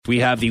We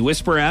have the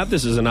Whisper app.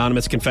 This is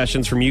anonymous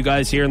confessions from you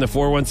guys here in the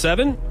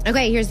 417.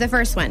 Okay, here's the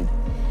first one.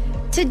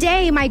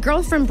 Today, my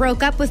girlfriend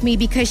broke up with me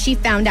because she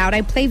found out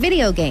I play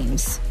video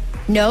games.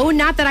 No,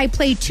 not that I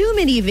play too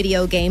many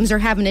video games or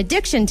have an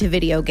addiction to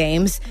video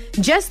games,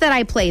 just that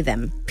I play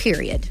them,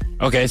 period.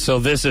 Okay, so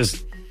this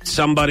is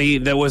somebody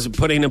that was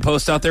putting a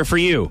post out there for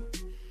you.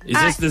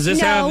 Does this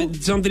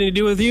have something to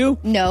do with you?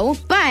 No,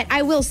 but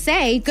I will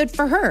say good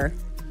for her.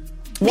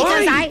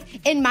 Why?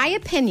 Because in my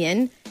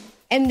opinion,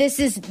 and this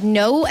is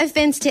no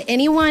offense to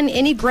anyone,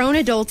 any grown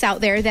adults out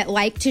there that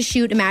like to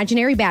shoot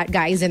imaginary bad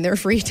guys in their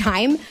free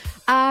time.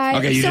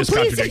 Okay, you just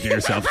contradicted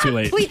yourself. Too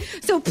late.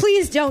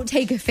 Please don't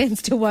take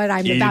offense to what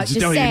I'm about to say.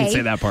 Don't even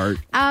say that part.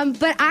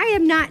 But I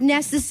am not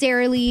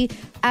necessarily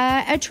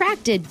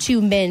attracted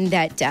to men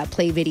that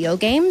play video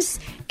games.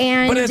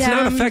 But it's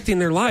not affecting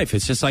their life.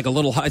 It's just like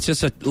it's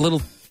just a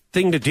little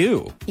thing to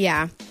do.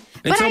 Yeah.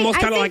 It's almost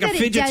kind of like a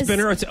fidget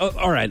spinner.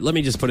 All right, let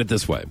me just put it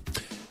this way.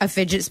 A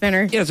fidget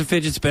spinner? Yeah, it's a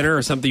fidget spinner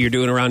or something you're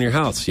doing around your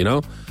house, you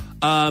know?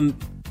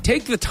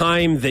 Take the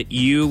time that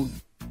you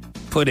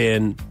put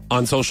in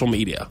on social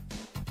media,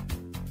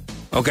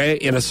 okay,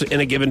 in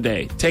a given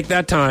day. Take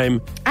that time.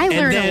 I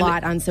learn a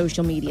lot on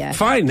social media.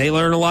 Fine, they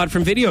learn a lot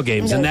from video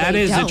games, no, and that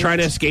is don't. to try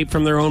to escape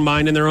from their own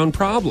mind and their own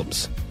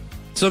problems.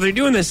 So they're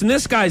doing this, and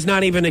this guy's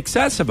not even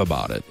excessive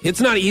about it. He's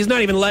not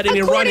even letting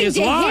it run his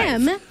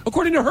life.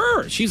 According to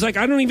her, she's like,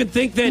 I don't even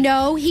think that.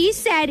 No, he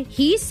said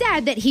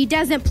that he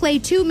doesn't play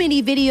too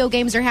many video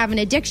games or have an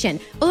addiction.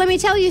 Well, let me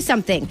tell you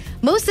something.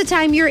 Most of the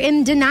time, you're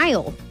in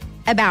denial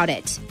about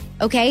it.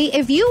 Okay,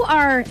 if you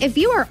are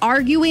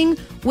arguing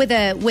with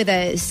a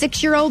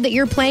 6-year-old that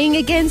you're playing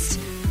against,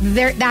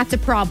 that's a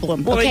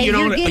problem. Well, okay? you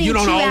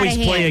don't always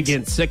play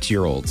against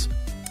 6-year-olds.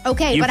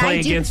 Okay, you but play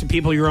I do against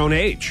people your own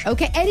age.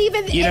 Okay, and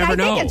I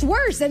think it's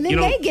worse. And then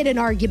they get in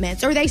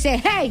arguments, or they say,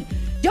 "Hey,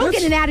 don't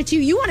get an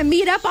attitude. You want to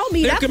meet up? I'll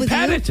meet up with you."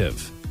 They're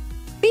competitive.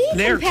 Be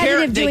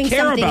competitive doing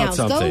something else.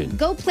 Something.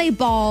 Go play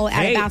ball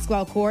at a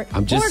basketball court.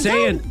 I'm just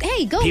saying.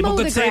 Go people mow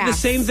the could say the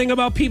same thing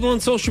about people on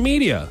social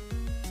media.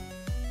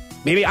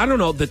 Maybe, I don't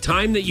know, the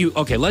time that you...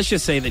 Okay, let's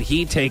just say that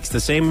he takes the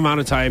same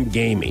amount of time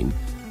gaming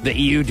that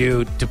you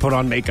do to put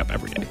on makeup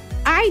every day.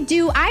 I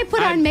do. I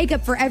put on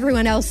makeup for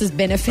everyone else's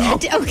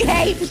benefit,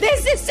 okay?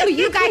 This is so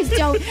you guys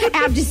don't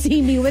have to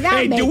see me without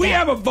makeup. Do we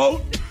have a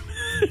vote?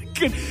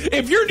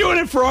 If you're doing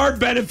it for our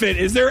benefit,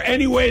 is there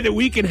any way that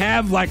we can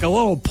have like a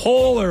little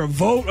poll or a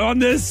vote on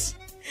this?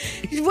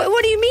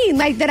 What do you mean?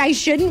 Like that I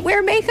shouldn't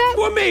wear makeup?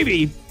 Well,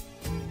 maybe.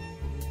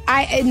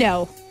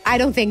 No. I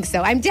don't think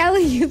so. I'm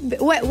telling you.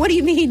 What do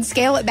you mean?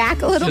 Scale it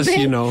back a little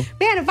bit? Man,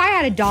 if I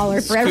had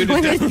 $1 for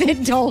everyone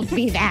that told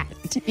me that,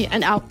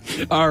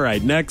 All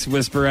right, next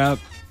Whisper app.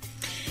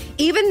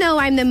 Even though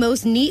I'm the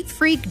most neat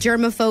freak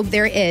germaphobe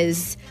there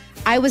is,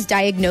 I was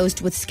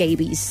diagnosed with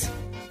scabies.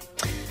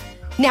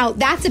 Now,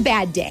 that's a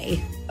bad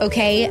day,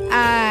 okay?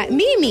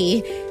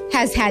 Mimi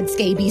has had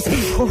scabies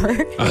before.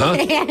 Uh-huh.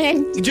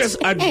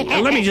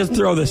 And let me just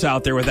throw this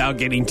out there without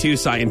getting too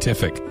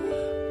scientific.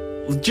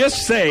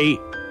 Just say...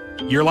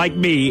 You're like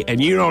me, and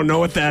you don't know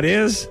what that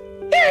is?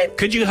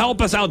 Could you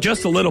help us out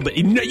just a little bit?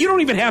 You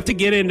don't even have to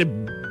get into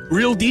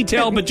real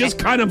detail, but just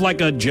kind of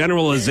like a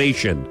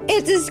generalization.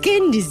 It's a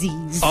skin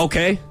disease.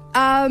 Okay.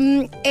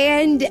 And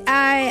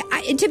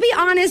to be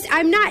honest,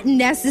 I'm not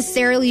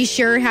necessarily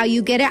sure how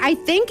you get it. I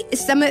think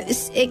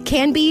it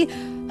can be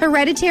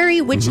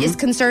hereditary, which is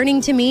concerning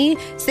to me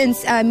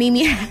since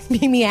Mimi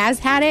has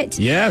had it.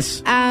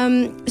 Yes.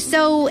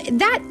 So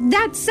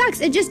that sucks.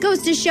 It just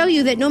goes to show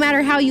you that no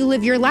matter how you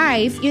live your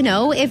life,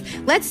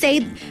 if let's say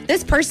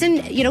this person,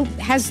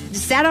 has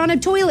sat on a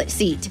toilet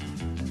seat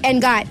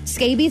and got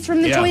scabies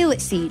from the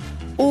toilet seat,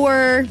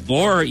 or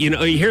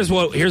here's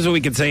what we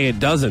could say it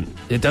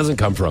doesn't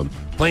come from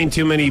playing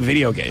too many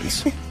video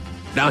games.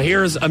 Now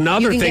here's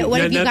another thing. What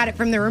if you got it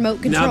from the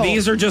remote control? Now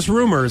these are just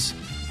rumors.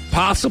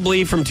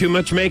 Possibly from too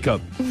much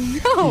makeup.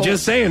 No. I'm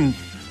just saying.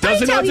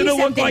 Doesn't have to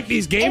look like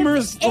these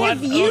gamers.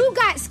 If you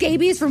got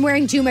scabies from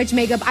wearing too much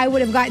makeup, I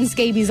would have gotten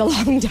scabies a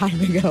long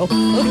time ago.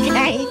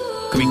 Okay?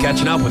 Could be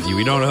catching up with you.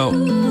 We don't know.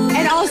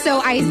 And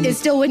also, it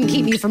still wouldn't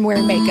keep me from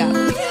wearing makeup.